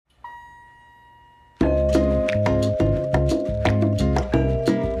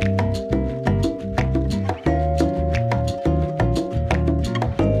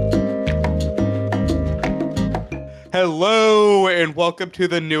Hello and welcome to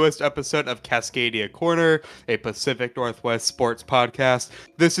the newest episode of Cascadia Corner, a Pacific Northwest sports podcast.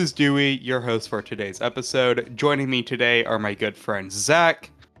 This is Dewey, your host for today's episode. Joining me today are my good friends Zach.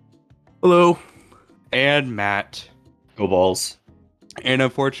 Hello. And Matt. Go Balls. And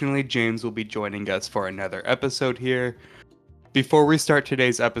unfortunately, James will be joining us for another episode here. Before we start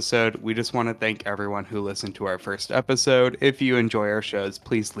today's episode, we just want to thank everyone who listened to our first episode. If you enjoy our shows,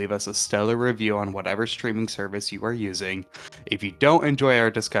 please leave us a stellar review on whatever streaming service you are using. If you don't enjoy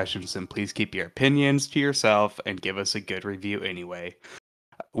our discussions, then please keep your opinions to yourself and give us a good review anyway.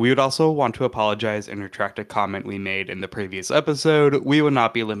 We would also want to apologize and retract a comment we made in the previous episode. We will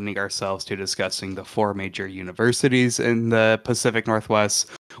not be limiting ourselves to discussing the 4 major universities in the Pacific Northwest.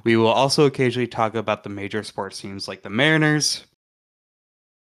 We will also occasionally talk about the major sports teams like the Mariners,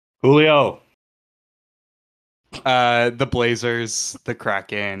 Julio, the Blazers, the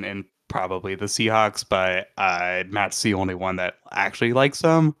Kraken, and probably the Seahawks, but Matt's the only one that actually likes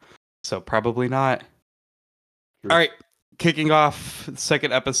them, so probably not. All right. Kicking off the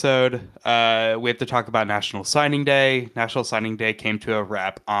second episode, we have to talk about National Signing Day. National Signing Day came to a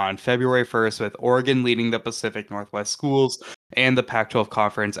wrap on February 1st with Oregon leading the Pacific Northwest schools and the Pac-12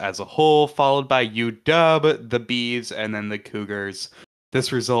 conference as a whole, followed by UW, the Bees, and then the Cougars.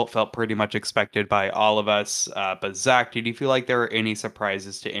 This result felt pretty much expected by all of us. But Zach, did you feel like there were any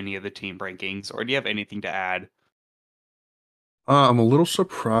surprises to any of the team rankings, or do you have anything to add? I'm a little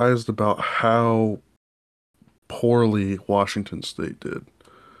surprised about how poorly Washington State did,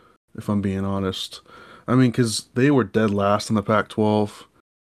 if I'm being honest. I mean, because they were dead last in the Pac-12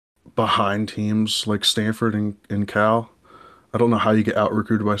 behind teams like Stanford and Cal. I don't know how you get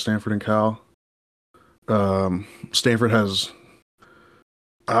out-recruited by Stanford and Cal. Stanford has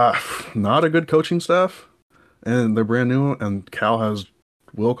not a good coaching staff, and they're brand new, and Cal has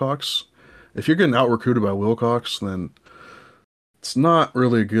Wilcox. If you're getting out-recruited by Wilcox, then it's not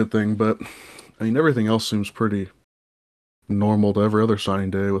really a good thing, but I mean, everything else seems pretty normal to every other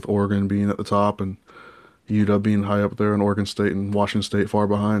signing day, with Oregon being at the top and UW being high up there and Oregon State and Washington State far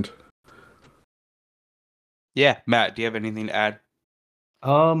behind. Yeah, Matt, do you have anything to add?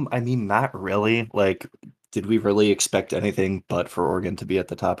 I mean, not really. Like, did we really expect anything but for Oregon to be at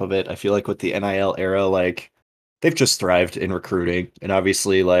the top of it? I feel like with the NIL era, like, they've just thrived in recruiting. And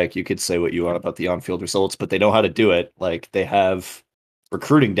obviously, like, you could say what you want about the on-field results, but they know how to do it. Like, they have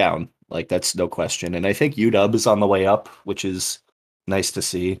recruiting down. Like, that's no question. And I think UW is on the way up, which is nice to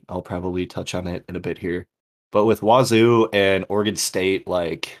see. I'll probably touch on it in a bit here. But with Wazoo and Oregon State,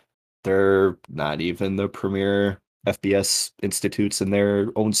 like, they're not even the premier FBS institutes in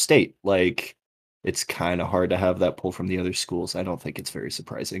their own state. Like, it's kind of hard to have that pull from the other schools. I don't think it's very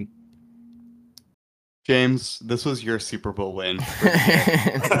surprising. James, this was your Super Bowl win.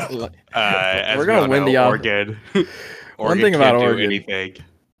 We're going to win the Oregon. One thing about Oregon anything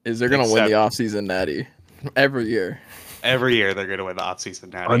is they're going to win the offseason natty every year. Every year they're going to win the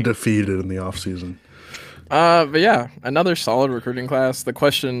offseason natty. Undefeated in the offseason. But yeah, another solid recruiting class. The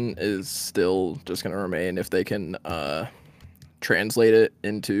question is still just going to remain if they can translate it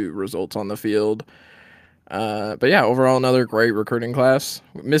into results on the field. But yeah, overall, another great recruiting class.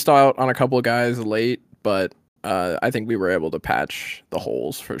 We missed out on a couple of guys late, but I think we were able to patch the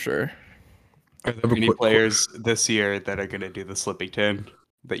holes for sure. Are there any players this year that are going to do the Slippington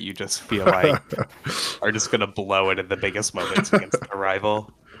that you just feel like are just going to blow it at the biggest moments against the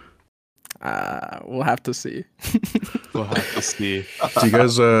rival? We'll have to see. We'll have to see. Do you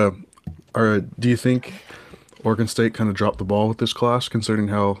guys do you think Oregon State kind of dropped the ball with this class, considering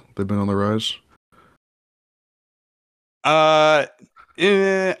how they've been on the rise? I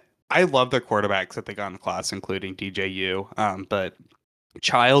love their quarterbacks that they got in the class, including DJU. But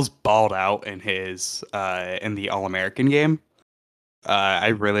Childs balled out in his in the All-American game. I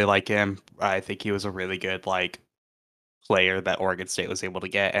really like him. I think he was a really good player that Oregon State was able to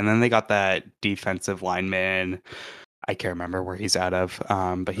get. And then they got that defensive lineman. I can't remember where he's out of,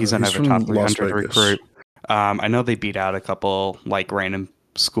 but he's another top 300 recruit. I know they beat out a couple random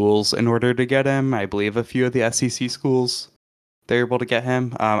schools in order to get him. I believe a few of the SEC schools they were able to get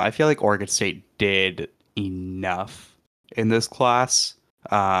him. I feel like Oregon State did enough in this class.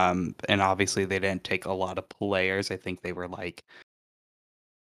 And obviously they didn't take a lot of players. I think they were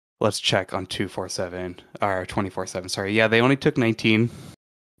let's check on 247 or 24/7. Sorry. Yeah, they only took 19,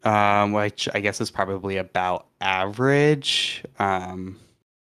 which I guess is probably about average.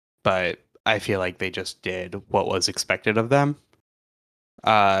 But I feel like they just did what was expected of them.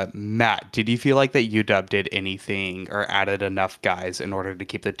 Matt, did you feel like that UW did anything or added enough guys in order to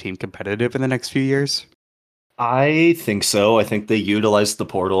keep the team competitive in the next few years? I think so. I think they utilized the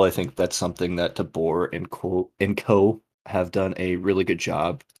portal. I think that's something that DeBoer and Co have done a really good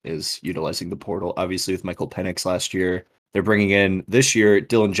job is utilizing the portal. Obviously, with Michael Penix last year, they're bringing in this year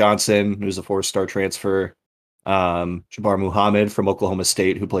Dylan Johnson, who's a 4-star transfer. Jabbar Muhammad from Oklahoma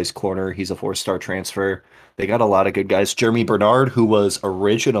State, who plays corner. He's a 4-star transfer. They got a lot of good guys. Jeremy Bernard, who was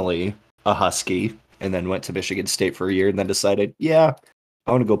originally a Husky and then went to Michigan State for a year and then decided, yeah,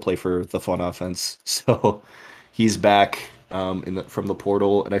 I want to go play for the fun offense. So he's back from the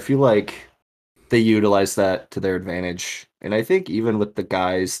portal, and I feel like they utilize that to their advantage. And I think even with the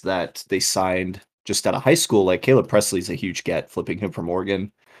guys that they signed just out of high school, like Caleb Presley's a huge get, flipping him from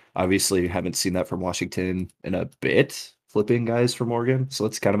Oregon. Obviously, haven't seen that from Washington in a bit, flipping guys from Oregon. So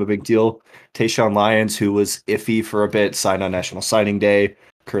it's kind of a big deal. Tayshawn Lyons, who was iffy for a bit, signed on National Signing Day.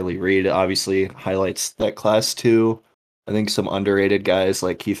 Curly Reed obviously highlights that class too. I think some underrated guys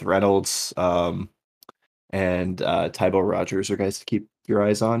like Keith Reynolds and Tybo Rogers are guys to keep your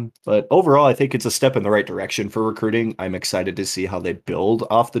eyes on. But overall, I think it's a step in the right direction for recruiting. I'm excited to see how they build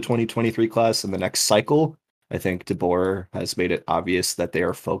off the 2023 class in the next cycle. I think DeBoer has made it obvious that they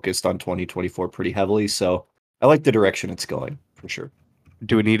are focused on 2024 pretty heavily. So I like the direction it's going for sure.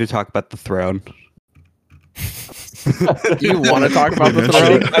 Do we need to talk about the throne? Do you want to talk about the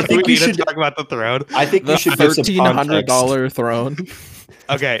throne? I think we should talk about the throne. I think The we should give some context. $1,300 throne.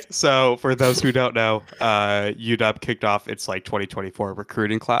 Okay, so for those who don't know, UW kicked off its 2024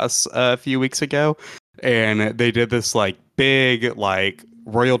 recruiting class a few weeks ago, and they did this big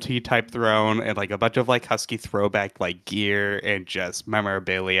royalty type throne and a bunch of Husky throwback gear and just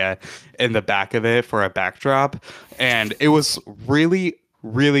memorabilia in the back of it for a backdrop, and it was really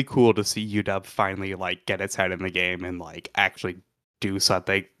cool to see UW finally get its head in the game and actually do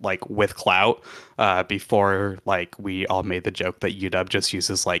something with clout before we all made the joke that UW just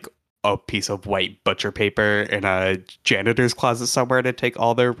uses a piece of white butcher paper in a janitor's closet somewhere to take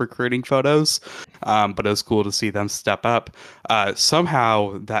all their recruiting photos. But it was cool to see them step up.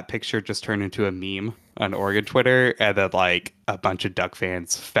 Somehow that picture just turned into a meme on Oregon Twitter, and then a bunch of Duck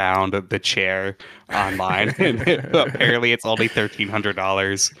fans found the chair online, and apparently it's only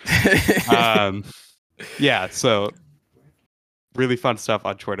 $1,300. Yeah, so really fun stuff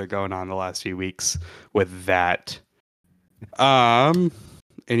on Twitter going on the last few weeks with that.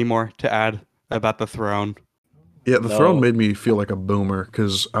 Any more to add about the throne? Yeah, the throne made me feel like a boomer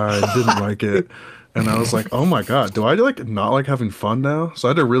because I didn't like it. And I was like, oh my God, do I not like having fun now? So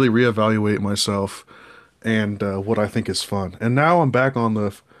I had to really reevaluate myself and what I think is fun. And now I'm back on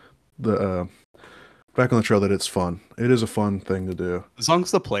the trail that it's fun. It is a fun thing to do. As long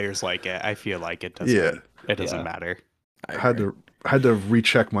as the players like it, I feel like it doesn't matter. I had to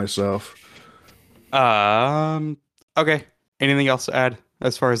recheck myself. Okay. Anything else to add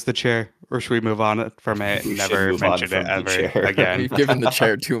as far as the chair, or should we move on from it and never mention it ever again? You've given the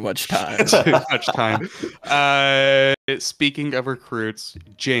chair too much time. Too much time. Speaking of recruits,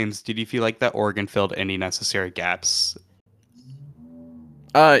 James, did you feel like that Oregon filled any necessary gaps?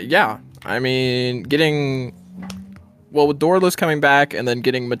 Yeah. I mean, with Dorless coming back and then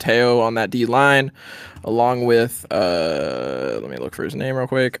getting Mateo on that D line, along with let me look for his name real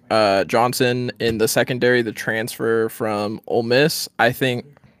quick. Johnson in the secondary, the transfer from Ole Miss. I think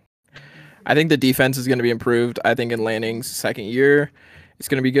the defense is going to be improved. I think in Lanning's second year, it's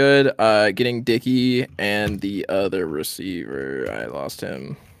going to be good. Getting Dickey and the other receiver, I lost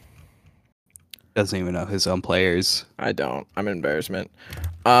him. Doesn't even know his own players. I don't. I'm an embarrassment.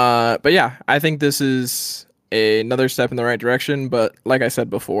 But yeah, I think this is another step in the right direction. But like I said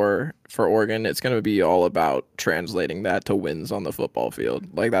before, for Oregon, it's going to be all about translating that to wins on the football field.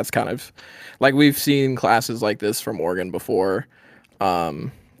 That's kind of we've seen classes like this from Oregon before.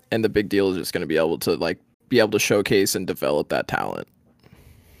 And the big deal is just going to be able to showcase and develop that talent.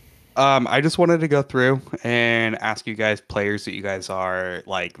 I just wanted to go through and ask you guys players that you guys are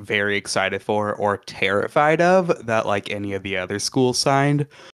very excited for or terrified of that any of the other schools signed.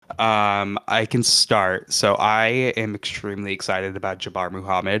 I can start. So I am extremely excited about Jabbar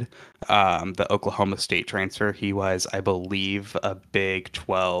Muhammad, the Oklahoma State transfer. He was, I believe, a Big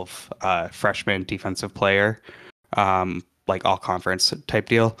 12 freshman defensive player, all conference type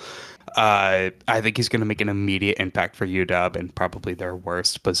deal. I think he's going to make an immediate impact for UW and probably their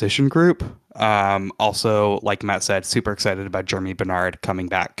worst position group. Also, like Matt said, super excited about Jeremy Bernard coming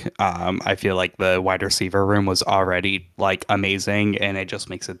back. I feel like the wide receiver room was already amazing, and it just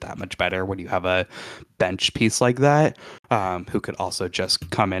makes it that much better when you have a bench piece like that, who could also just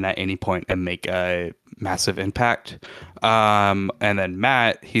come in at any point and make a massive impact. And then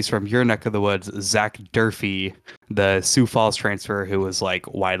Matt, he's from your neck of the woods, Zach Durfee, the Sioux Falls transfer who was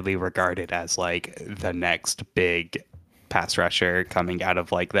like widely regarded as like the next big pass rusher coming out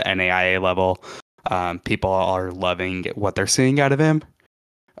of like the NAIA level. People are loving what they're seeing out of him.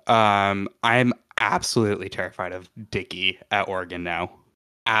 I'm absolutely terrified of Dickey at Oregon now.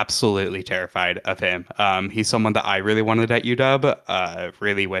 Absolutely terrified of him. He's someone that I really wanted at UW.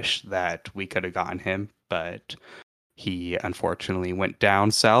 Really wish that we could have gotten him, but he unfortunately went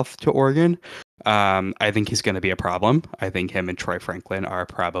down south to Oregon. I think he's going to be a problem. I think him and Troy Franklin are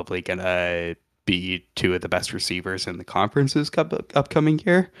probably going to be two of the best receivers in the conference's upcoming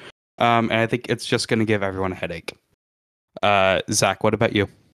year. And I think it's just going to give everyone a headache. Zach, what about you?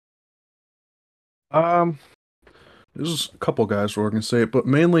 There's a couple guys where I can say it, but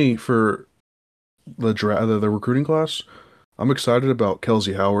mainly for the recruiting class, I'm excited about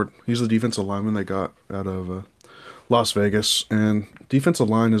Kelsey Howard. He's the defensive lineman they got out of Las Vegas, and defensive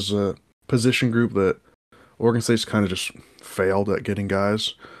line is a position group that Oregon State's kind of just failed at getting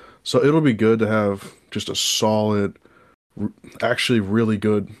guys. So it'll be good to have just a solid, actually really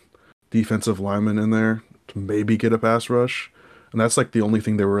good defensive lineman in there to maybe get a pass rush. And that's like the only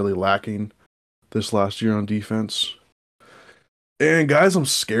thing they were really lacking this last year on defense. And guys I'm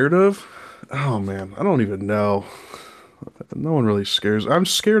scared of, oh man, I don't even know. No one really scares. I'm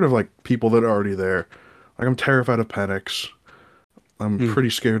scared of like people that are already there. Like I'm terrified of Penix. I'm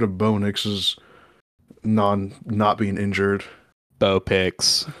pretty scared of Bo Nix's not being injured. Bo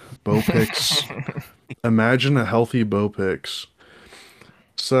Picks. Imagine a healthy Bo Picks.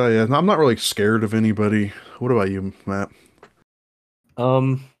 So yeah, I'm not really scared of anybody. What about you, Matt?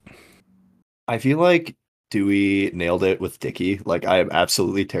 I feel like Dewey nailed it with Dickey. Like I am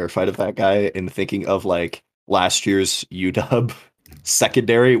absolutely terrified of that guy, and thinking of like last year's UW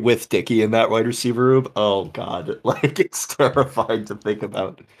secondary with Dickey in that wide receiver room. Oh god, like it's terrifying to think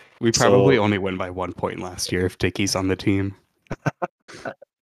about. We probably only win by 1 point last year if Dickey's on the team.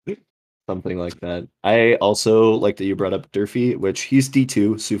 Something like that. I also like that you brought up Durfee, which he's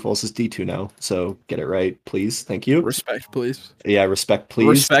D2. Sioux Falls is D2 now. So get it right, please. Thank you. Respect, please. Yeah, respect, please.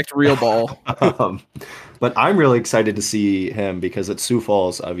 Respect real ball. But I'm really excited to see him because at Sioux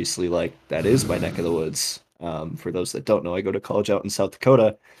Falls, obviously, like that is my neck of the woods. For those that don't know, I go to college out in South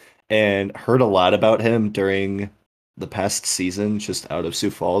Dakota and heard a lot about him during the past season, just out of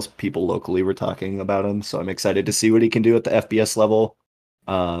Sioux Falls. People locally were talking about him. So I'm excited to see what he can do at the FBS level.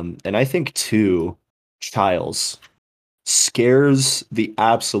 And I think too, Childs scares the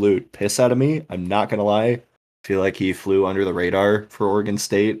absolute piss out of me. I'm not gonna lie. I feel like he flew under the radar for Oregon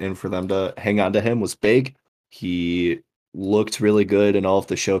State, and for them to hang on to him was big. He looked really good in all of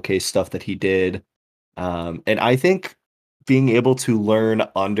the showcase stuff that he did. And I think being able to learn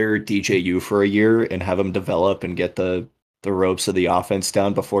under DJU for a year and have him develop and get the ropes of the offense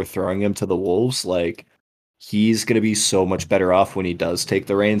down before throwing him to the Wolves, like he's going to be so much better off when he does take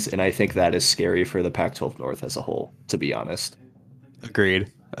the reins. And I think that is scary for the Pac-12 North as a whole, to be honest.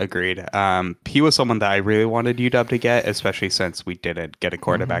 Agreed. He was someone that I really wanted UW to get, especially since we didn't get a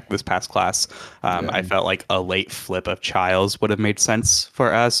quarterback this past class. I felt like a late flip of Childs would have made sense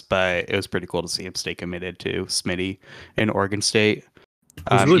for us, but it was pretty cool to see him stay committed to Smitty in Oregon State.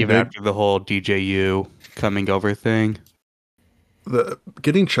 Really even big. after the whole DJU coming over thing.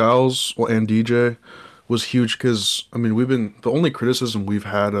 Getting Childs and DJ was huge because I mean the only criticism we've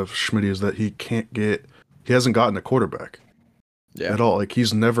had of Schmidt is that he hasn't gotten a quarterback at all. Like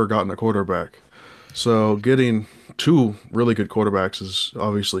he's never gotten a quarterback. So getting two really good quarterbacks is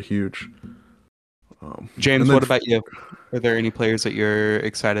obviously huge. James, what about you? Are there any players that you're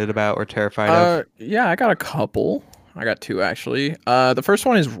excited about or terrified of? Yeah, I got a couple. I got two actually. The first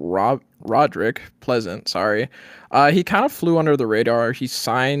one is Roderick Pleasant. Sorry, he kind of flew under the radar. He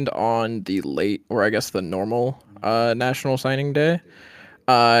signed on the late, or I guess the normal, national signing day,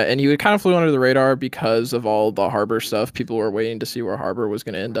 and he kind of flew under the radar because of all the Harbor stuff. People were waiting to see where Harbor was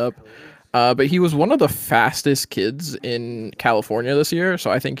going to end up. But he was one of the fastest kids in California this year, so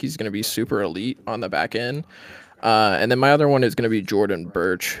I think he's going to be super elite on the back end. And then my other one is going to be Jordan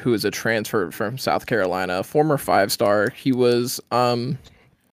Birch, who is a transfer from South Carolina, former 5-star.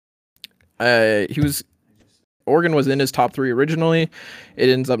 Oregon was in his top 3 originally. It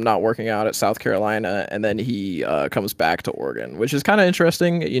ends up not working out at South Carolina, and then he comes back to Oregon, which is kind of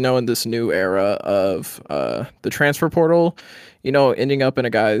interesting, in this new era of the transfer portal. Ending up in a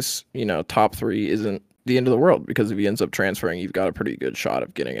guy's, top 3 isn't the end of the world, because if he ends up transferring, you've got a pretty good shot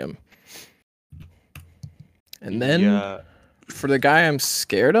of getting him. And then for the guy I'm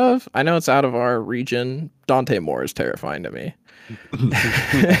scared of, I know it's out of our region, Dante Moore is terrifying to me.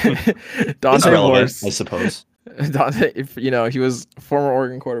 It's Dante relevant, Morse. I suppose. Dante, if he was former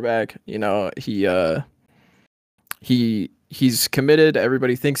Oregon quarterback, he's committed.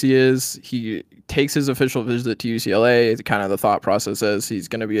 Everybody thinks he is. He takes his official visit to UCLA. Kind of the thought process is he's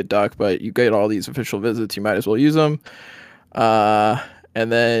going to be a Duck, but you get all these official visits, you might as well use them. And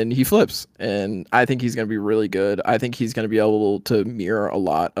then he flips, and I think he's going to be really good. I think he's going to be able to mirror a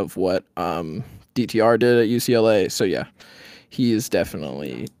lot of what DTR did at UCLA. So yeah, he is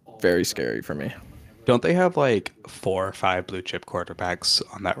definitely very scary for me. Don't they have like 4 or 5 blue chip quarterbacks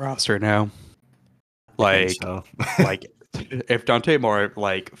on that roster now? Like, So. like if Dante Moore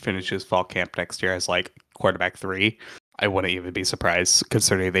like finishes fall camp next year as like quarterback 3, I wouldn't even be surprised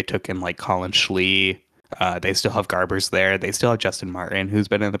considering they took in like Colin Schlee. They still have Garbers there. They still have Justin Martin, who's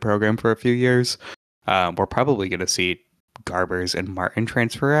been in the program for a few years. We're probably going to see Garbers and Martin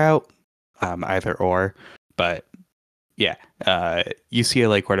transfer out, either or. But yeah,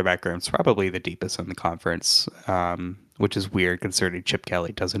 UCLA quarterback room is probably the deepest in the conference, which is weird considering Chip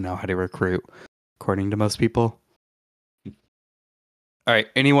Kelly doesn't know how to recruit, according to most people. All right,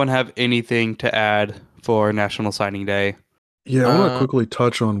 anyone have anything to add for National Signing Day? Yeah, I want to quickly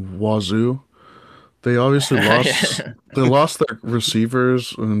touch on Wazoo. They obviously lost. They lost their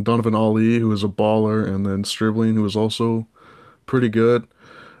receivers, and Donovan Ali, who was a baller, and then Stribling, who was also pretty good.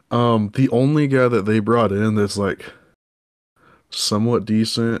 The only guy that they brought in that's like somewhat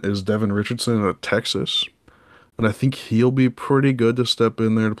decent is Devin Richardson at Texas, and I think he'll be pretty good to step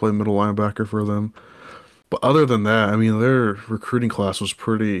in there to play middle linebacker for them. But other than that, I mean, their recruiting class was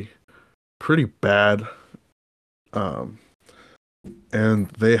pretty bad. And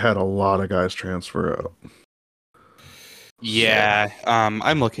they had a lot of guys transfer out. Yeah,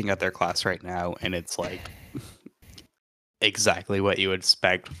 I'm looking at their class right now, and it's like exactly what you would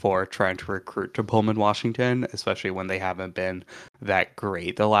expect for trying to recruit to Pullman, Washington, especially when they haven't been that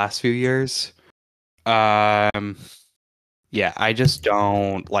great the last few years. Yeah, I just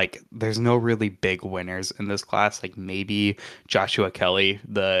don't like. There's no really big winners in this class. Like maybe Joshua Kelly,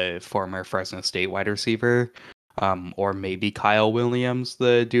 the former Fresno State wide receiver. Or maybe Kyle Williams,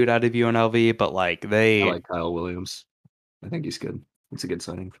 the dude out of UNLV, but like I like Kyle Williams. I think he's good. It's a good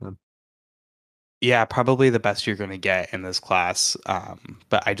signing for them. Yeah, probably the best you're going to get in this class.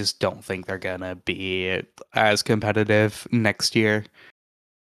 But I just don't think they're going to be as competitive next year.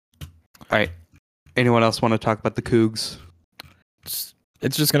 All right. Anyone else want to talk about the Cougs?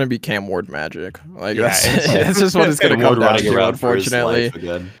 It's just going to be Cam Ward magic. Like Yeah, that's just what it's going to come down to, unfortunately.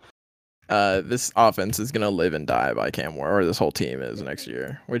 Again. This offense is going to live and die by Cam Ward, or this whole team is next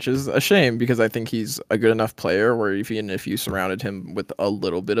year, which is a shame because I think he's a good enough player where even if you surrounded him with a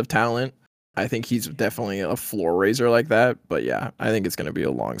little bit of talent, I think he's definitely a floor raiser like that. But yeah, I think it's going to be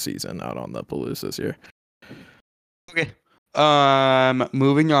a long season out on the Palouse this year. Okay.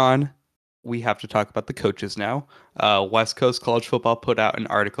 Moving on. We have to talk about the coaches now. West Coast College Football put out an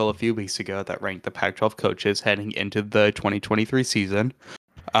article a few weeks ago that ranked the Pac-12 coaches heading into the 2023 season.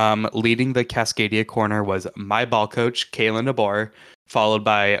 Leading the Cascadia Corner was my ball coach, Kalen DeBoer, followed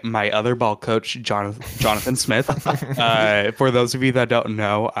by my other ball coach, Jonathan Smith. For those of you that don't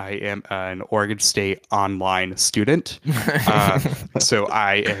know, I am an Oregon State online student. So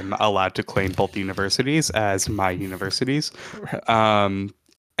I am allowed to claim both universities as my universities.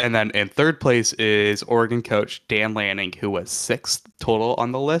 And then in third place is Oregon coach Dan Lanning, who was 6th total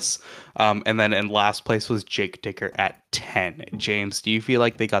on the list. And then in last place was Jake Dicker at 10. James, do you feel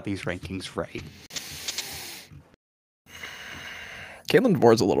like they got these rankings right? Kalen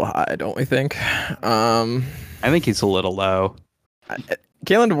DeBoer's a little high, don't we think? I think he's a little low.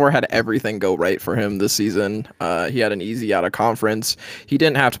 Kalen DeBoer had everything go right for him this season. He had an easy out of conference. He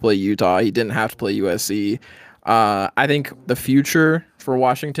didn't have to play Utah. He didn't have to play USC. I think the future for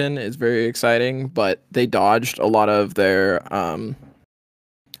Washington is very exciting, but they dodged a lot of their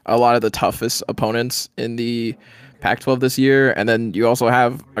a lot of the toughest opponents in the Pac-12 this year, and then you also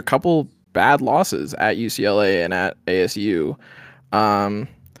have a couple bad losses at UCLA and at ASU.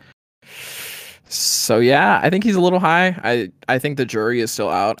 So yeah, I think he's a little high. I think the jury is still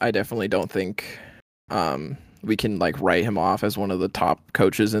out. I definitely don't think we can like write him off as one of the top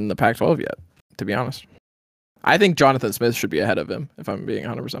coaches in the Pac-12 yet, to be honest. I think Jonathan Smith should be ahead of him, if I'm being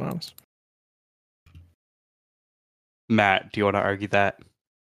 100% honest. Matt, do you want to argue that?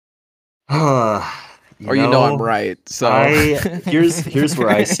 You know I'm right. So here's where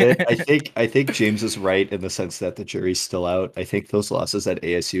I sit. I think James is right in the sense that the jury's still out. I think those losses at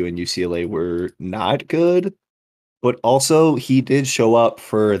ASU and UCLA were not good, but also he did show up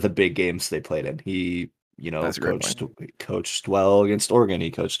for the big games they played in. He coached well against Oregon. He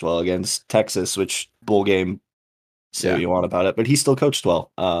coached well against Texas, which bowl game say what you want about it, but he still coached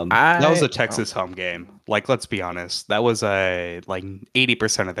well. That was a Texas home game. Like, let's be honest. That was like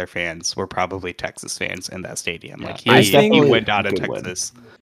 80% of their fans were probably Texas fans in that stadium. Yeah. Like he went a out of good Texas.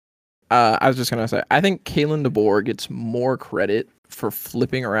 I was just gonna say, I think Kalen DeBoer gets more credit for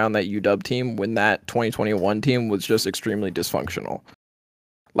flipping around that UW team when that 2021 team was just extremely dysfunctional.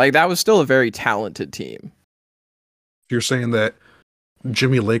 Like, that was still a very talented team. You're saying that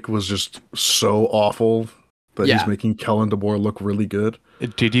Jimmy Lake was just so awful that he's making Kellen DeBoer look really good.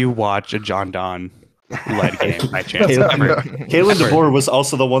 Did you watch a John Don led game by chance? Kalen DeBoer was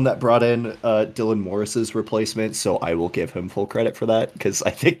also the one that brought in Dylan Morris's replacement, so I will give him full credit for that, because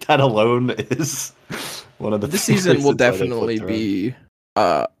I think that alone is one of the. This season will definitely be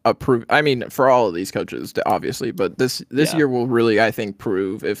approved. I mean, for all of these coaches, obviously, but this year will really, I think,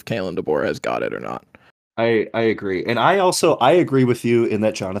 prove if Kalen DeBoer has got it or not. I agree. And I agree with you in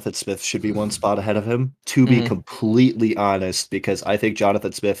that Jonathan Smith should be one spot ahead of him, to be completely honest, because I think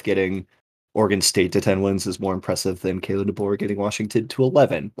Jonathan Smith getting Oregon State to 10 wins is more impressive than Kalen DeBoer getting Washington to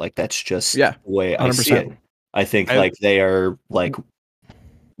 11. Like, that's just the way 100%. I see it. I think like they are like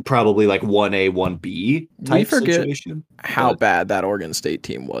probably like 1A, 1B type we forget situation. How bad that Oregon State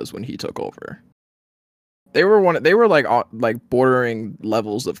team was when he took over. They were like bordering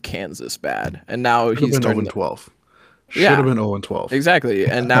levels of Kansas bad, and now he's been 0-12. Should Yeah. have been 0-12. Exactly.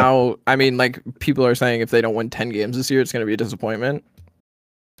 And now, I mean, like, people are saying if they don't win 10 games this year, it's going to be a disappointment.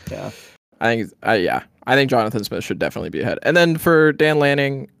 Yeah. I think Jonathan Smith should definitely be ahead. And then for Dan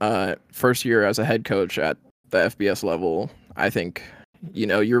Lanning, first year as a head coach at the FBS level, I think,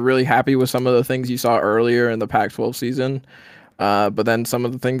 you're really happy with some of the things you saw earlier in the Pac-12 season. But then some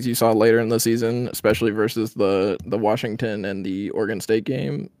of the things you saw later in the season, especially versus the Washington and the Oregon State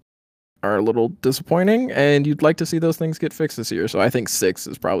game, are a little disappointing, and you'd like to see those things get fixed this year. So I think 6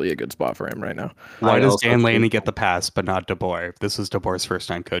 is probably a good spot for him right now. Why does Dan Lanning get the pass, but not DeBoer? This is DeBoer's first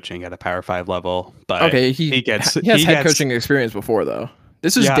time coaching at a Power 5 level. But okay, he has head coaching experience before, though.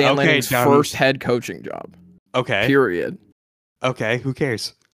 This is Dan Lanning's first head coaching job. Okay. Period. Okay, who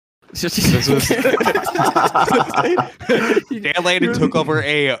cares? Dan Lanning took over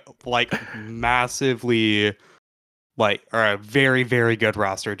a massively or a very, very good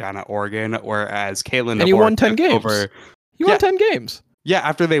roster down at Oregon, whereas Kalen and he won 10 games. He won 10 games. Yeah,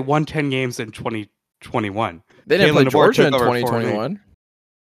 after they won 10 games in 2021. They didn't play Georgia in 2021.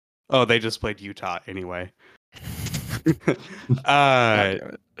 Oh, they just played Utah anyway. Yeah,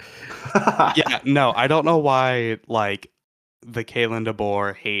 no, I don't know why the Kalen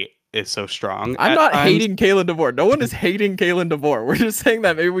DeBoer hate is so strong. I'm not hating Kalen DeBoer. No one is hating Kalen DeBoer. We're just saying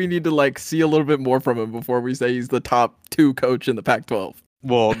that maybe we need to see a little bit more from him before we say he's the top 2 coach in the Pac-12.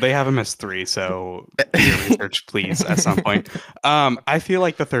 Well, they have him as 3, so do your research, please, at some point. I feel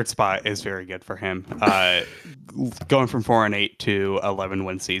like the 3rd spot is very good for him. Going from 4-8 to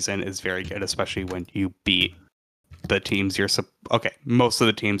 11-win season is very good, especially when you beat the teams most of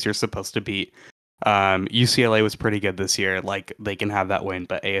the teams you're supposed to beat. UCLA was pretty good this year. They can have that win,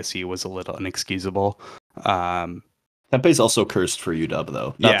 but ASU was a little inexcusable. Tempe's also cursed for UW,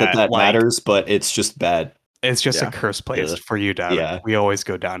 though. Not that matters, but it's just bad. It's just a cursed place for UW. Yeah. We always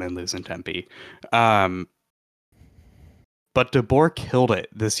go down and lose in Tempe. But DeBoer killed it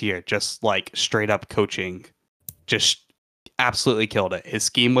this year, just straight up coaching. Just absolutely killed it. His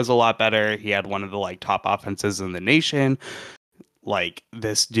scheme was a lot better. He had one of the top offenses in the nation.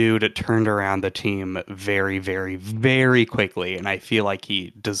 This dude turned around the team very, very, very quickly, and I feel like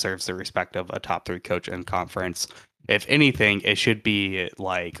he deserves the respect of a top 3 coach in conference. If anything, it should be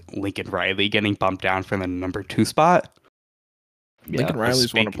Lincoln Riley getting bumped down from the number 2 spot. Yeah, Lincoln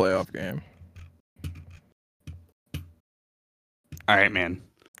Riley's won a playoff game. All right, man.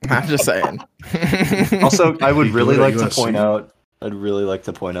 I'm just saying. Also, I would really like to point out. I'd really like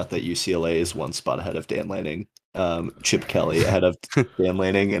to point out that UCLA is 1 spot ahead of Dan Lanning. Chip Kelly ahead of Dan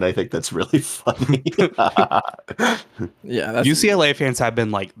Lanning, and I think that's really funny. Yeah, UCLA fans have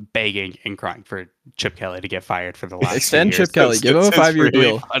been begging and crying for Chip Kelly to get fired for the last extend 2 years. Chip Kelly, give him a 5-year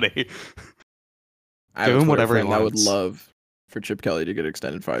deal. Funny. Give him whatever he wants. I would love for Chip Kelly to get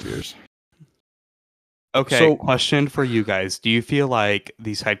extended 5 years. Okay, so, question for you guys: do you feel like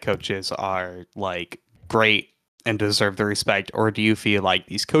these head coaches are great and deserve the respect, or do you feel like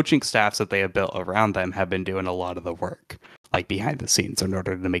these coaching staffs that they have built around them have been doing a lot of the work, behind the scenes, in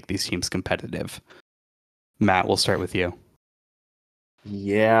order to make these teams competitive? Matt, we'll start with you.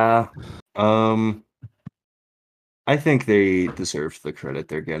 Yeah, I think they deserve the credit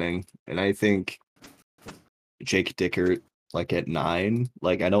they're getting, and I think Jake Dickert, at 9,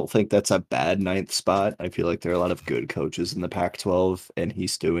 I don't think that's a bad 9th spot. I feel like there are a lot of good coaches in the Pac-12, and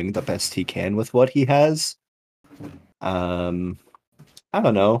he's doing the best he can with what he has. I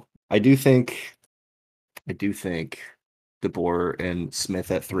don't know. I do think DeBoer and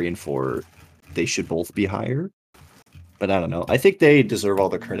Smith at 3 and 4, they should both be higher. But I don't know. I think they deserve all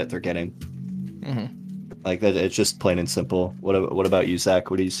the credit they're getting. Like that, it's just plain and simple. What about you,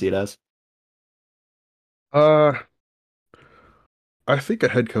 Zach? What do you see it as? I think a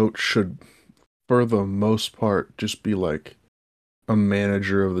head coach should, for the most part, just be like a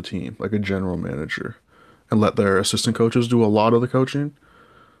manager of the team, like a general manager, and let their assistant coaches do a lot of the coaching.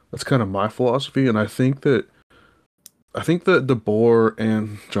 That's kind of my philosophy, and I think that DeBoer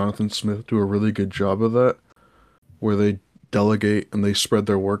and Jonathan Smith do a really good job of that, where they delegate and they spread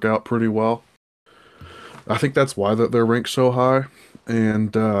their work out pretty well. I think that's why that they're ranked so high,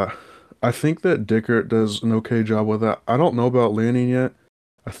 and I think that Dickert does an okay job with that. I don't know about Lanning yet.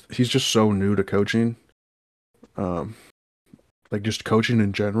 He's just so new to coaching, like just coaching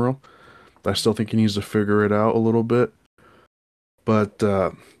in general. I still think he needs to figure it out a little bit, but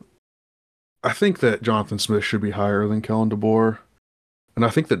I think that Jonathan Smith should be higher than Kellen DeBoer, and I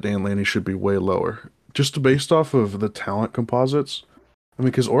think that Dan Lanning should be way lower, just based off of the talent composites. I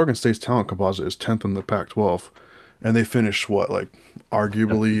mean, because Oregon State's talent composite is 10th in the Pac-12, and they finished what, like,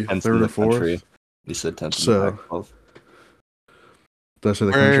 arguably 10th third in or the fourth. country. You said 10th in So- the Pac-12. Did I say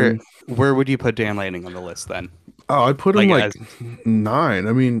the country? Where would you put Dan Lanning on the list then? Oh, I'd put him Like, like 9.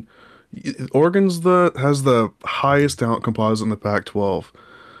 I mean, Oregon's has the highest talent composite in the Pac-12.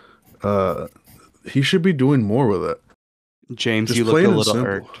 He should be doing more with it. James, Just you look plain a and little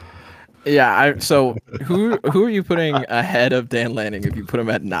simple. irked. Yeah, so who are you putting ahead of Dan Lanning if you put him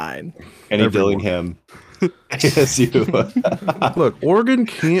at 9? Kenny Everyone. Dillingham. Yes, you. Look, Oregon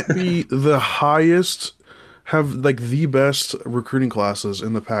can't be the highest, have like the best recruiting classes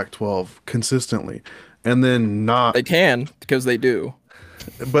in the Pac-12 consistently, and then not. They can because they do.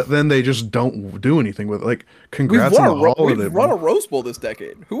 But then they just don't do anything with it. Like, congrats on the holiday. We've run bro. a Rose Bowl this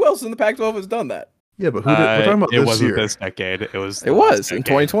decade. Who else in the Pac-12 has done that? Yeah, but who did? We're talking about it this wasn't year. this decade. It was. It the was last in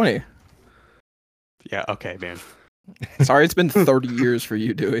decade. 2020. Yeah. Okay, man. Sorry, it's been 30 years for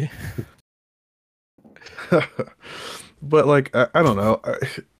you, Dewey. But like, I don't know.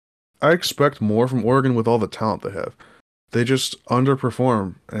 I expect more from Oregon with all the talent they have. They just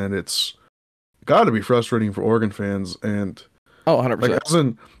underperform, and it's got to be frustrating for Oregon fans. And Oh, 100%.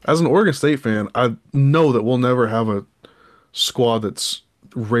 like as an Oregon State fan, I know that we'll never have a squad that's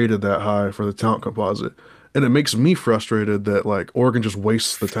rated that high for the talent composite, and it makes me frustrated that like Oregon just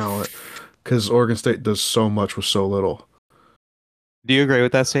wastes the talent because Oregon State does so much with so little. Do you agree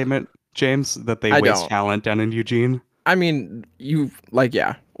with that statement, James? That they I waste don't. talent down in Eugene? I mean,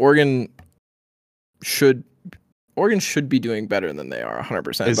 Oregon should be doing better than they are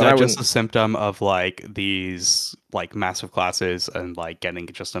 100%. Is but that I just wouldn't. a symptom of like these like massive classes and like getting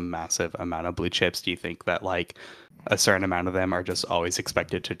just a massive amount of blue chips? Do you think that like a certain amount of them are just always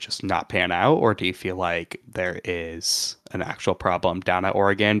expected to just not pan out, or do you feel like there is an actual problem down at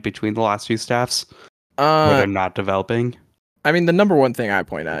Oregon between the last two staffs where they're not developing? I mean, the number one thing I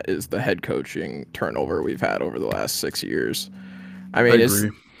point at is the head coaching turnover we've had over the last 6 years. I mean, I agree.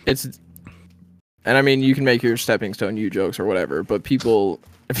 it's, and I mean, you can make your stepping stone you jokes or whatever, but people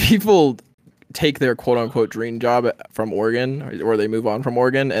take their quote unquote dream job from Oregon, or they move on from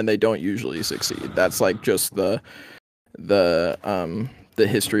Oregon, and they don't usually succeed. That's like just the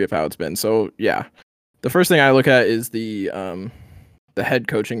history of how it's been. So yeah, the first thing I look at is the head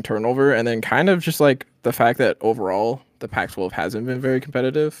coaching turnover, and then kind of just like the fact that overall the Pac-12 hasn't been very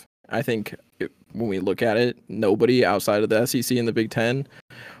competitive. I think when we look at it, nobody outside of the SEC and the Big Ten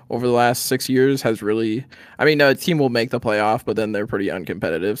over the last 6 years has really. I mean, a team will make the playoff, but then they're pretty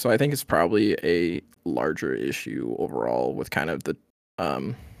uncompetitive. So I think it's probably a larger issue overall with kind of the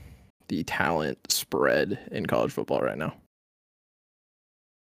talent spread in college football right now.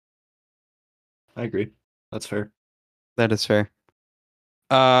 I agree. That's fair. That is fair.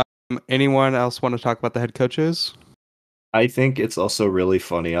 Anyone else want to talk about the head coaches? I think it's also really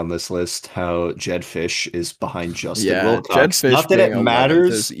funny on this list how Jed Fish is behind Justin Yeah, Wilcox. Jed Fish Not that being it 11th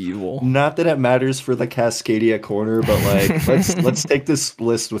matters. is evil. Not that it matters for the Cascadia Corner, but like let's take this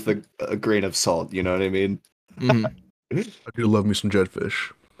list with a grain of salt. You know what I mean? Mhm. I do love me some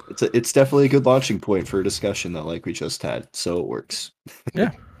Jedfish. It's definitely a good launching point for a discussion that like we just had. So it works.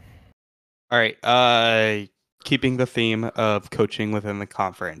 All right. Keeping the theme of coaching within the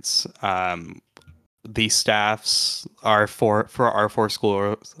conference, the staffs are for our four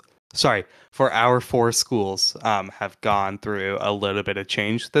schools. For our four schools, have gone through a little bit of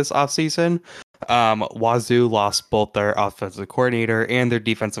change this offseason. Wazoo lost both their offensive coordinator and their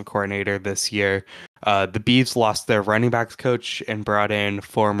defensive coordinator this year. The Beavs lost their running backs coach and brought in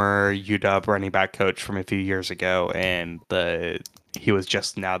former UW running back coach from a few years ago, and he was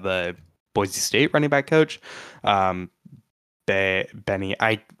just now the Boise State running back coach. Benny,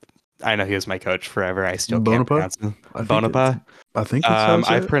 I know he was my coach forever. I still can't Bonaparte? pronounce him. I think Bonaparte. I think that's how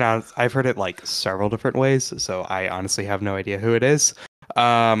it's I've heard it like several different ways, so I honestly have no idea who it is.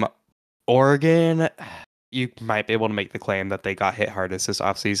 Oregon, you might be able to make the claim that they got hit hardest this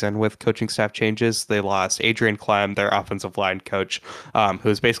offseason with coaching staff changes. They lost Adrian Clem, their offensive line coach,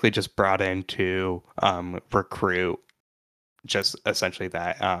 who's basically just brought in to recruit just essentially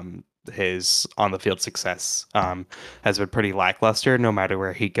that. His on the field success has been pretty lackluster no matter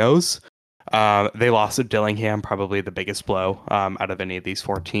where he goes. They lost to Dillingham, probably the biggest blow out of any of these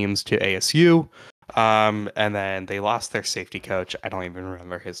 4 teams, to ASU. And then they lost their safety coach. I don't even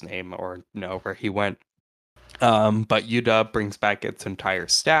remember his name or know where he went. But UW brings back its entire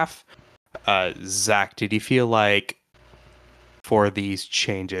staff. Zach, did you feel like for these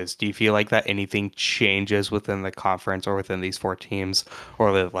changes, do you feel like that anything changes within the conference or within these 4 teams?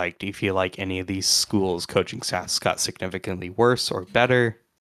 Or like, do you feel like any of these schools' coaching staffs got significantly worse or better?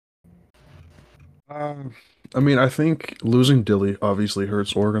 I mean, I think losing Dilly obviously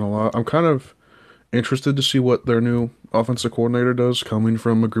hurts Oregon a lot. I'm kind of interested to see what their new offensive coordinator does coming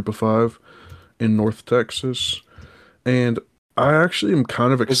from a group of 5 in North Texas. And I actually am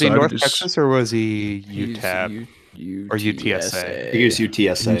kind of Was he excited North to Texas or was he He's UTEP or UTSA? I think it was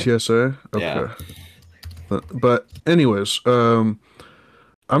UTSA. UTSA? Okay. Yeah. But anyways, I'm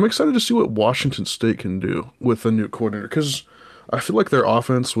excited to see what Washington State can do with the new coordinator, because I feel like their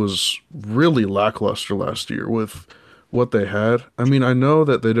offense was really lackluster last year with what they had. I mean, I know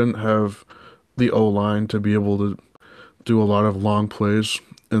that they didn't have the O-line to be able to do a lot of long plays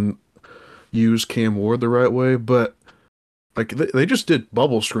and use Cam Ward the right way, but like they just did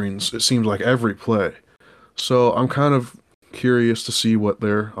bubble screens, it seems like, every play. So I'm kind of curious to see what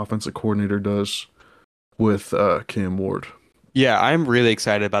their offensive coordinator does with Cam Ward. Yeah, I'm really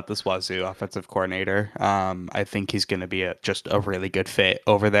excited about this Wazoo offensive coordinator. I think he's going to be just a really good fit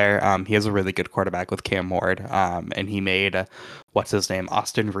over there. He has a really good quarterback with Cam Ward, and he made what's his name,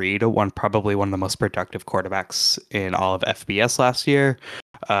 Austin Reed, probably one of the most productive quarterbacks in all of FBS last year.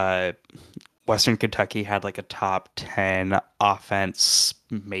 Western Kentucky had like a top 10 offense,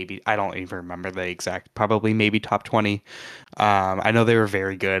 maybe, I don't even remember the exact, probably maybe top 20. I know they were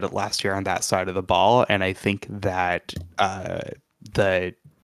very good last year on that side of the ball, and I think that the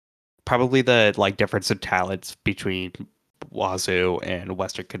like difference in talents between Wazoo and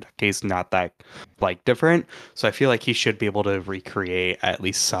Western Kentucky is not that like different. So I feel like he should be able to recreate at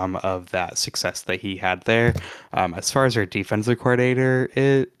least some of that success that he had there. As far as our defensive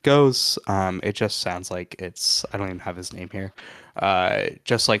coordinator goes, it just sounds like I don't even have his name here.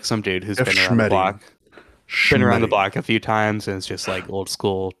 Just like some dude who's been around the block. Been around the block a few times and it's just like old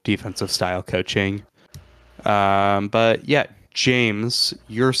school defensive style coaching. But yeah, James,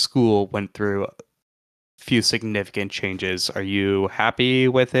 your school went through few significant changes. Are you happy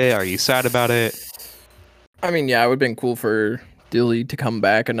with it? Are you sad about it? I mean, yeah, it would have been cool for Dilly to come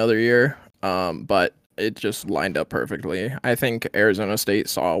back another year, but it just lined up perfectly. I think Arizona State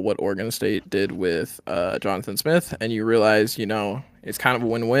saw what Oregon State did with Jonathan Smith, and you realize, it's kind of a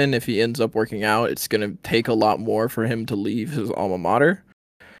win-win. If he ends up working out, it's going to take a lot more for him to leave his alma mater.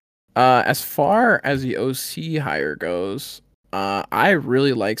 As far as the OC hire goes, I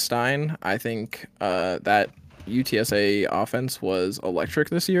really like Stein. I think that UTSA offense was electric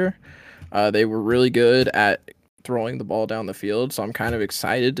this year. They were really good at throwing the ball down the field, so I'm kind of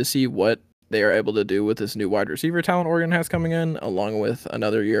excited to see what they are able to do with this new wide receiver talent Oregon has coming in, along with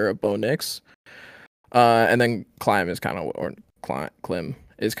another year of Bo Nix. And then Clem is kind of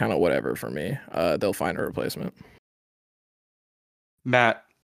whatever for me. They'll find a replacement. Matt,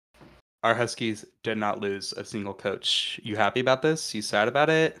 our Huskies did not lose a single coach. You happy about this? You sad about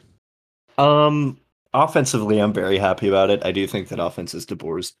it? Offensively, I'm very happy about it. I do think that offense is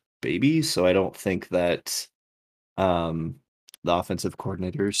DeBoer's baby, so I don't think that the offensive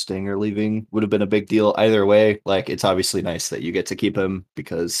coordinator staying or leaving would have been a big deal either way. Like, it's obviously nice that you get to keep him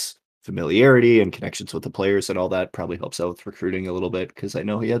because familiarity and connections with the players and all that probably helps out with recruiting a little bit, because I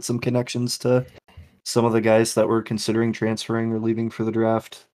know he had some connections to some of the guys that were considering transferring or leaving for the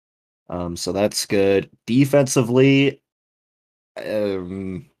draft. So that's good. Defensively, I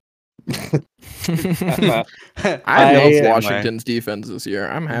love Washington's defense this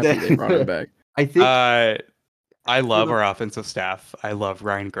year. I'm happy they brought him back. I think I love our offensive staff. I love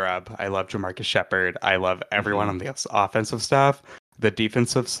Ryan Grubb. I love Jamarcus Shepard. I love everyone on the offensive staff. The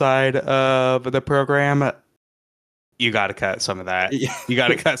defensive side of the program, you got to cut some of that. Yeah. You got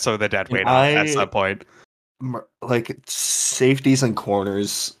to cut some of the dead And weight off at some point. Like safeties and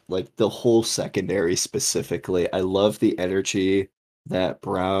corners, like the whole secondary specifically. I love the energy that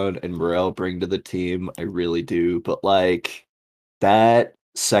Brown and Morrell bring to the team. I really do. But like that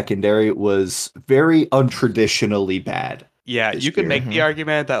secondary was very untraditionally bad. Yeah, this you could year. make the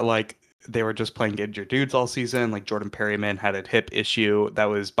argument that like they were just playing injured dudes all season. Like Jordan Perryman had a hip issue that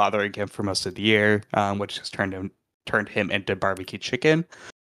was bothering him for most of the year, which just turned him into barbecue chicken.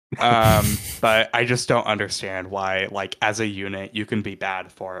 But I just don't understand why, like as a unit, you can be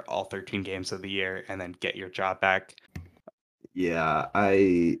bad for all 13 games of the year and then get your job back. Yeah,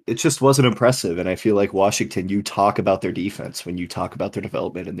 it just wasn't impressive. And I feel like Washington, you talk about their defense when you talk about their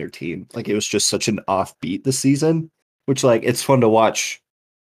development and their team. Like it was just such an offbeat this season, which like it's fun to watch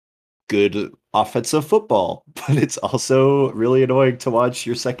good offensive football, but it's also really annoying to watch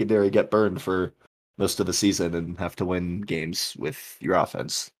your secondary get burned for most of the season and have to win games with your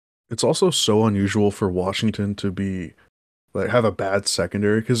offense. It's also so unusual for Washington to be like have a bad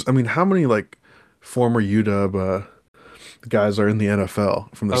secondary because I mean, how many like former UW guys are in the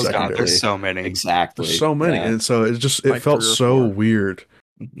NFL from the Oh god, secondary? there's so many. Exactly. There's so many, Yeah. and so it Like felt 3 or so 4. weird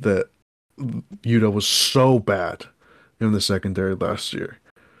Mhm. that UW was so bad in the secondary last year.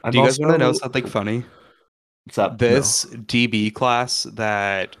 I'm Do you guys want to know also- something funny? What's up? This DB class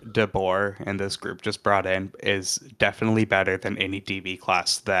that DeBoer and this group just brought in is definitely better than any DB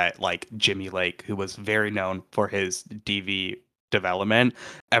class that like Jimmy Lake, who was very known for his DB development,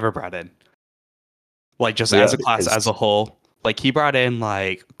 ever brought in. Like just Yeah, as a class because as a whole, like he brought in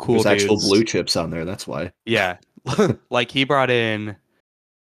like cool There's actual dudes. blue chips on there. That's why. Yeah, like he brought in.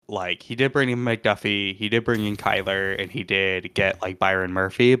 Like he did bring in McDuffie, he did bring in Kyler, and he did get like Byron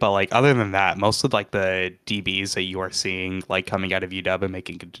Murphy. But like other than that, most of like the DBs that you are seeing like coming out of UW and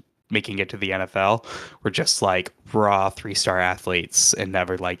making it to the NFL were just like raw 3-star athletes and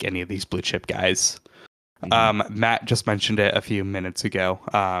never like any of these blue chip guys. Matt just mentioned it a few minutes ago,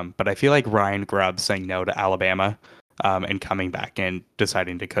 but I feel like Ryan Grubb saying no to Alabama and coming back and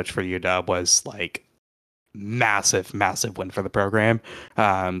deciding to coach for UW was like massive win for the program.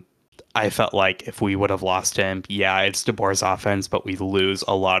 I felt like if we would have lost him, yeah, it's DeBoer's offense, but we lose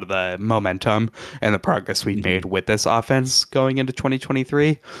a lot of the momentum and the progress we've made with this offense going into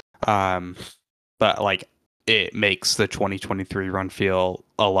 2023. But like it makes the 2023 run feel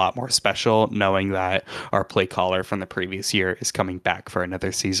a lot more special knowing that our play caller from the previous year is coming back for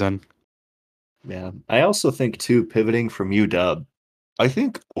another season. Yeah. I also think too, pivoting from UW, I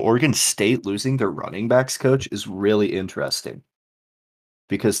think Oregon State losing their running backs coach is really interesting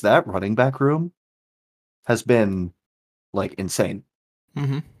because that running back room has been like insane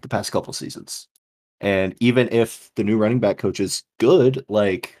the past couple seasons. And even if the new running back coach is good,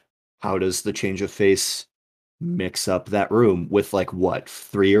 like how does the change of face mix up that room with like what,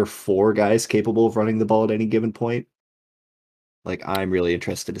 3 or 4 guys capable of running the ball at any given point? Like I'm really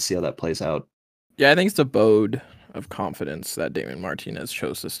interested to see how that plays out. Yeah, I think it's a bode of confidence that Damon Martinez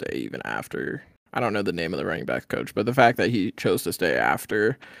chose to stay even after. I don't know the name of the running back coach, but the fact that he chose to stay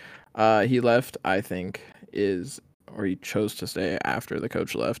after he left, I think he chose to stay after the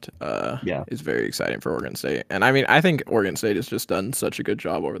coach left, is very exciting for Oregon State. And I mean, I think Oregon State has just done such a good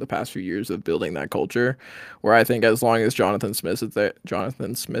job over the past few years of building that culture, where I think as long as Jonathan Smith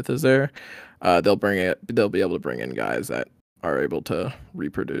is there, they'll be able to bring in guys that are able to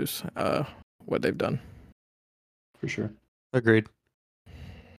reproduce what they've done. For sure. Agreed.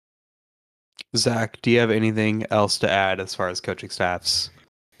 Zach, do you have anything else to add as far as coaching staffs?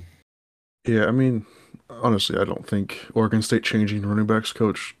 Yeah, I mean, honestly, I don't think Oregon State changing running backs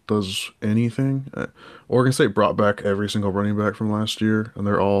coach does anything. Oregon State brought back every single running back from last year, and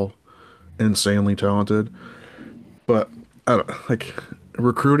they're all insanely talented. But I don't like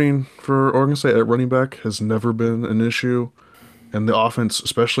recruiting for Oregon State at running back has never been an issue, and the offense,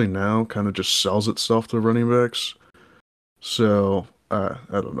 especially now, kind of just sells itself to running backs. So I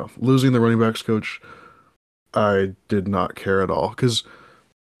don't know. Losing the running backs coach, I did not care at all because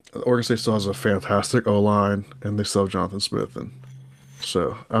Oregon State still has a fantastic O-line, and they still have Jonathan Smith, and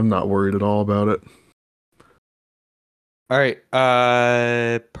so I'm not worried at all about it. All right.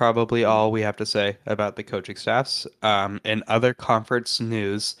 Probably all we have to say about the coaching staffs. In other conference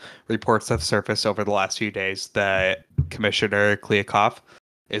news, reports have surfaced over the last few days that Commissioner Kliakoff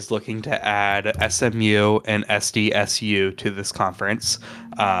is looking to add SMU and SDSU to this conference.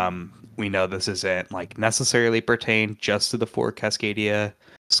 We know this isn't like necessarily pertain just to the 4 Cascadia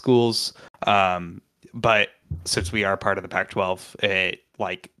schools, but since we are part of the Pac-12, it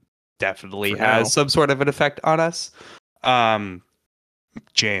like definitely has some sort of an effect on us.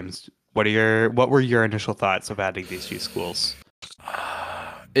 James, What were your initial thoughts of adding these two schools?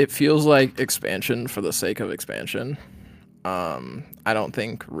 It feels like expansion for the sake of expansion. I don't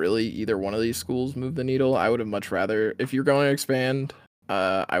think really either one of these schools move the needle. I would have much rather, if you're going to expand,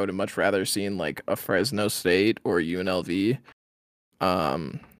 I would have much rather seen like a Fresno State or UNLV.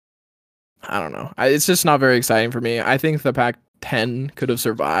 I don't know. It's just not very exciting for me. I think the Pac-10 could have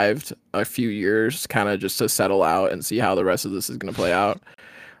survived a few years, kind of just to settle out and see how the rest of this is going to play out.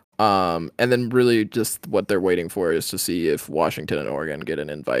 And then really just what they're waiting for is to see if Washington and Oregon get an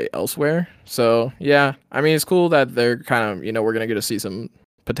invite elsewhere. So yeah, I mean, it's cool that they're kind of, we're going to get to see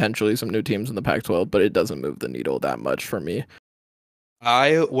potentially some new teams in the Pac-12, but it doesn't move the needle that much for me.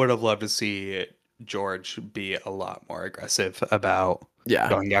 I would have loved to see George be a lot more aggressive about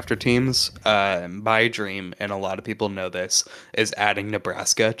going after teams. My dream, and a lot of people know this, is adding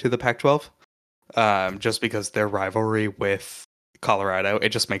Nebraska to the Pac-12. Just because their rivalry with Colorado, it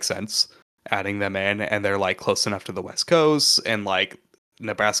just makes sense adding them in, and they're like close enough to the West Coast, and like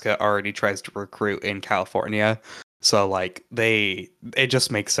Nebraska already tries to recruit in California, so like it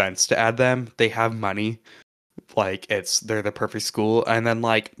just makes sense to add them. They have money, like they're the perfect school, and then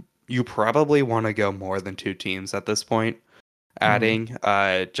like you probably want to go more than two teams at this point adding,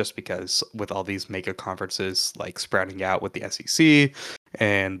 just because with all these mega conferences like sprouting out with the SEC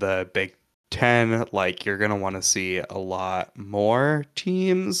and the Big 10, like you're gonna want to see a lot more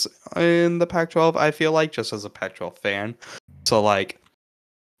teams in the Pac-12, I feel like, just as a Pac-12 fan. So like,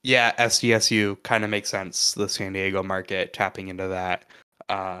 yeah, SDSU kind of makes sense, the San Diego market tapping into that,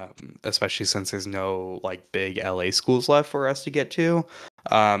 especially since there's no like big LA schools left for us to get to.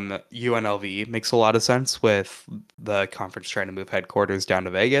 UNLV makes a lot of sense with the conference trying to move headquarters down to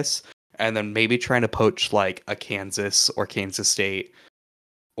Vegas, and then maybe trying to poach like a Kansas or Kansas State,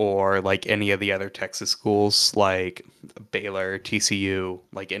 or like any of the other Texas schools like Baylor, TCU,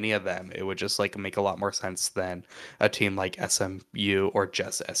 like any of them. It would just like make a lot more sense than a team like SMU or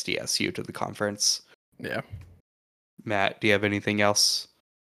just SDSU to the conference. Yeah. Matt, do you have anything else?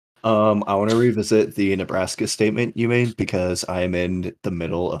 I want to revisit the Nebraska statement you made, because I'm in the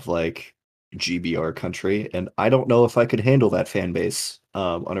middle of like GBR country, and I don't know if I could handle that fan base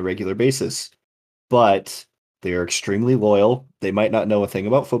on a regular basis. But they are extremely loyal. They might not know a thing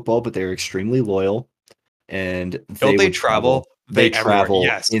about football, but they're extremely loyal. And they travel? They travel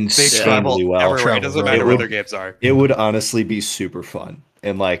insanely well. Everywhere. It doesn't matter where their games are. It would honestly be super fun,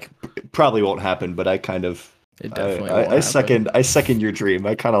 and like it probably won't happen. But I kind of, I second your dream.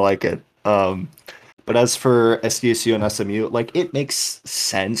 I kind of like it. But as for SDSU and SMU, like it makes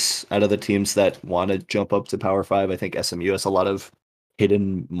sense out of the teams that want to jump up to Power 5. I think SMU has a lot of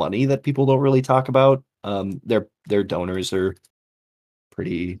hidden money that people don't really talk about. Their donors are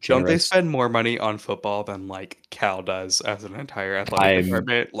pretty generous. Don't they spend more money on football than like Cal does as an entire athletic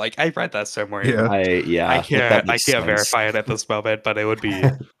department? Like I read that somewhere. Yeah. I can't verify it at this moment, but it would be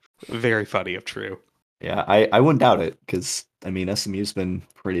very funny if true. Yeah, I wouldn't doubt it, because I mean SMU's been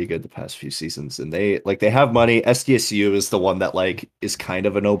pretty good the past few seasons, and they have money. SDSU is the one that like is kind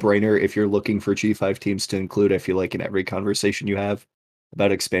of a no-brainer if you're looking for G5 teams to include. I feel like in every conversation you have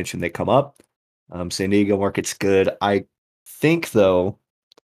about expansion, they come up. San Diego market's good. I think though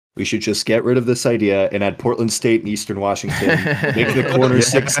we should just get rid of this idea and add Portland State and Eastern Washington. Make the corner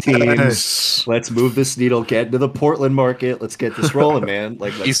 6 teams. Let's move this needle. Get into the Portland market. Let's get this rolling, man.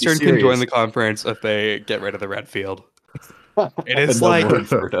 Like Eastern can join the conference if they get rid of the red field. It is like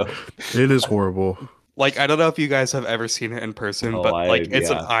it is horrible. Like I don't know if you guys have ever seen it in person, but like it's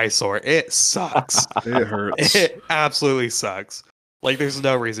an eyesore. It sucks. It hurts. It absolutely sucks. Like there's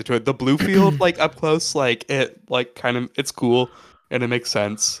no reason to it. The blue field, like up close, like it, like kind of, it's cool and it makes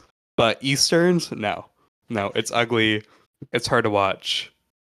sense. But Easterns, no, it's ugly. It's hard to watch.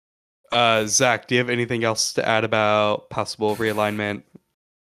 Zach, do you have anything else to add about possible realignment?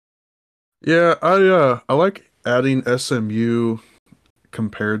 Yeah, I like adding SMU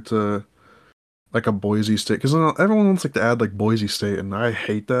compared to like a Boise State, because everyone wants like to add like Boise State, and I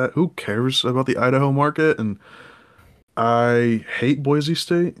hate that. Who cares about the Idaho market? And I hate Boise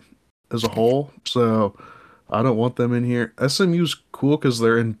State as a whole, so I don't want them in here. SMU's cool because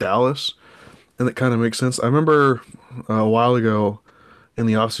they're in Dallas, and it kind of makes sense. I remember a while ago in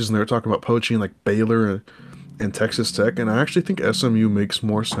the offseason they were talking about poaching like Baylor and Texas Tech, and I actually think SMU makes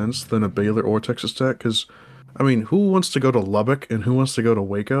more sense than a Baylor or Texas Tech, because, I mean, who wants to go to Lubbock and who wants to go to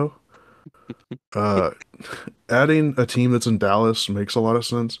Waco? Adding a team that's in Dallas makes a lot of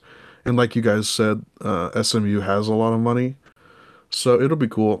sense. And like you guys said, SMU has a lot of money, so it'll be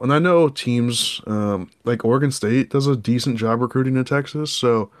cool. And I know teams like Oregon State does a decent job recruiting in Texas,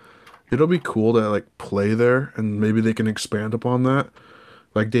 so it'll be cool to like play there, and maybe they can expand upon that.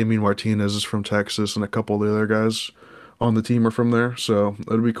 Like Damien Martinez is from Texas, and a couple of the other guys on the team are from there. So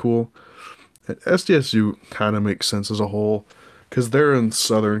that'd be cool. And SDSU kind of makes sense as a whole because they're in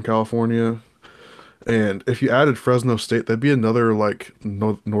Southern California. And if you added Fresno State, that'd be another like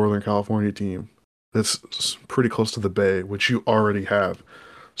Northern California team that's pretty close to the Bay, which you already have.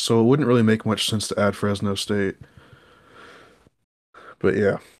 So it wouldn't really make much sense to add Fresno State. But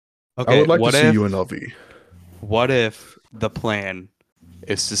yeah, I Okay, would like to what see if UNLV. what if the plan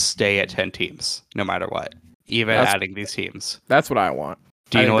is to stay at 10 teams no matter what, even That's- adding these teams? That's what I want.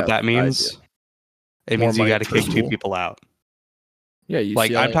 Do I you know think what that that's the means? idea. It More means you money got to per kick two school. people out. Yeah, UCLA,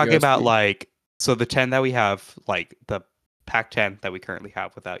 Like I'm talking about USC. like so the 10 that we have, like the Pac-10 that we currently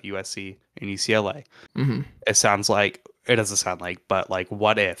have without USC and UCLA. Mhm. It doesn't sound like, but like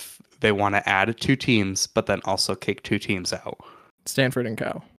what if they want to add 2 teams but then also kick 2 teams out? Stanford and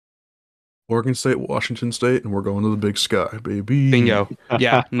Cal. Oregon State, Washington State, and we're going to the Big Sky, baby. Bingo.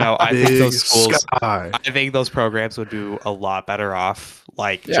 Yeah, no, I think Big those schools Sky. I think those programs would do a lot better off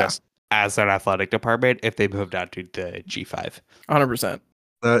like Yeah. just as an athletic department if they moved out to the G5. 100%.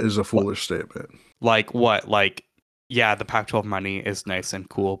 That is a foolish statement. Like what? Like yeah, the Pac-12 money is nice and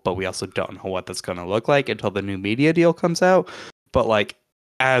cool, but we also don't know what that's going to look like until the new media deal comes out. But like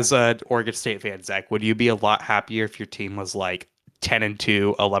as an Oregon State fan, Zach, would you be a lot happier if your team was like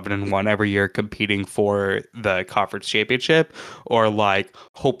 10-2, 11-1 every year competing for the conference championship, or like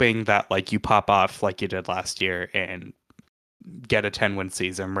hoping that like you pop off like you did last year and get a 10-win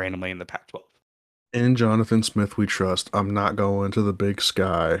season randomly in the Pac-12? In Jonathan Smith, we trust. I'm not going to the Big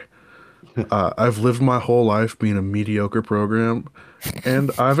Sky. I've lived my whole life being a mediocre program,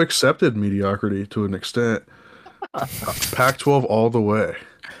 and I've accepted mediocrity to an extent. Pac-12 all the way.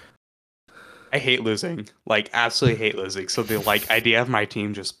 I hate losing, like absolutely hate losing. So the like idea of my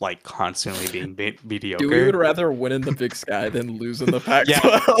team just like constantly being mediocre. Do we would rather win in the Big Sky than lose in the Yeah,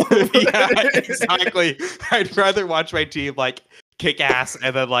 Pac-12? yeah, exactly. I'd rather watch my team like kick ass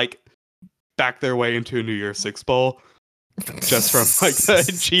and then like back their way into a New Year's Six bowl just from like the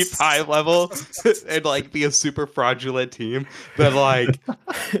G5 level and like be a super fraudulent team than like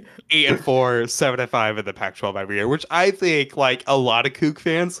 8-4, 7-5 in the Pac-12 every year, which I think like a lot of Kook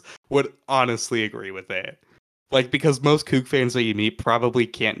fans would honestly agree with it. Like because most Kook fans that you meet probably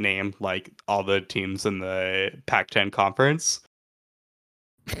can't name like all the teams in the Pac-10 conference.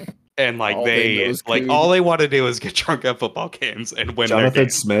 And like All they know they is like Kook. all they want to do is get drunk at football games and win their Jonathan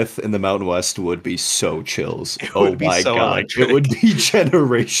games. Smith in the Mountain West would be so chills. It Oh would be my so god, electric. it would be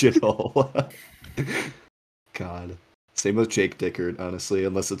generational. God, same with Jake Dickert, honestly.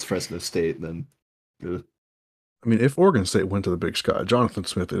 Unless it's Fresno State, then ugh. I mean, if Oregon State went to the Big Sky, Jonathan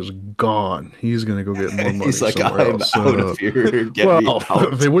Smith is gone. He's going to go get more money he's like, somewhere I'm else. out of here. Get me Well,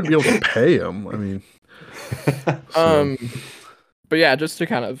 out. they wouldn't be able to pay him. I mean, so- But yeah, just to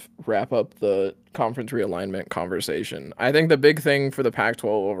kind of wrap up the conference realignment conversation, I think the big thing for the Pac-12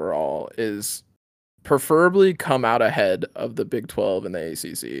 overall is preferably come out ahead of the Big 12 and the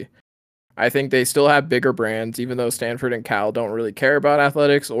ACC. I think they still have bigger brands, even though Stanford and Cal don't really care about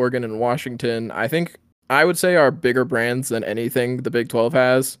athletics. Oregon and Washington, I would say, are bigger brands than anything the Big 12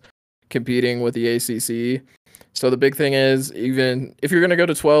 has, competing with the ACC. So the big thing is, even if you're going to go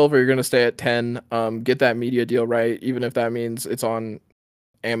to 12 or you're going to stay at 10, get that media deal right, even if that means it's on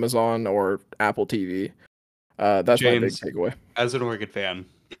Amazon or Apple TV. That's my big James, takeaway. As an Oregon fan,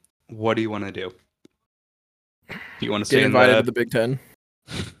 what do you want to do? Do you want to Get stay in invited to the? the Big 10.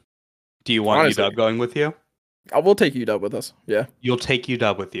 Do you want Honestly. UW going with you? We'll take UW with us. Yeah. You'll take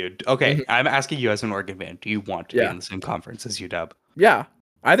UW with you. Okay, Mhm. I'm asking you as an Oregon fan. Do you want to be Yeah. in the same conference as UW? Yeah.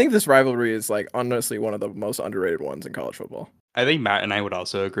 I think this rivalry is like honestly one of the most underrated ones in college football. I think Matt and I would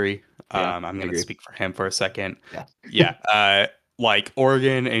also agree. Yeah, I'm I going to agree. speak for him for a second. Yeah. Yeah. Like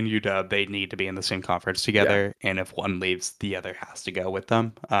Oregon and UW, they need to be in the same conference together, and if one leaves, the other has to go with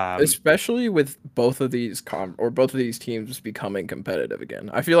them. Especially with both of these both of these teams becoming competitive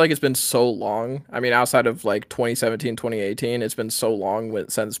again. I feel like it's been so long. I mean, outside of like 2017, 2018, it's been so long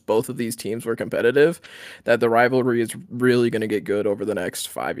since both of these teams were competitive that the rivalry is really going to get good over the next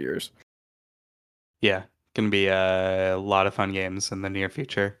 5 years. Yeah, going to be a lot of fun games in the near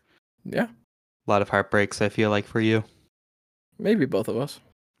future. Yeah, A lot of heartbreaks, I feel like, for you. maybe both of us.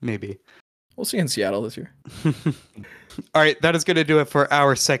 Maybe. We'll see in Seattle this year. All right, that is going to do it for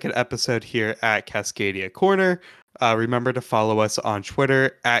our second episode here at Cascadia Corner. Remember to follow us on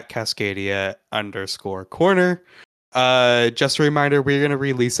Twitter at Cascadia_corner. Just a reminder, we're going to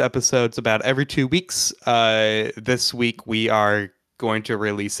release episodes about every 2 weeks. This week, we are going to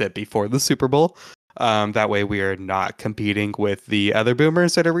release it before the Super Bowl. That way, we are not competing with the other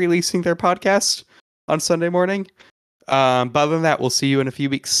boomers that are releasing their podcast on Sunday morning. But other than that, we'll see you in a few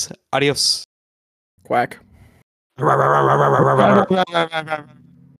weeks. Adios. Quack.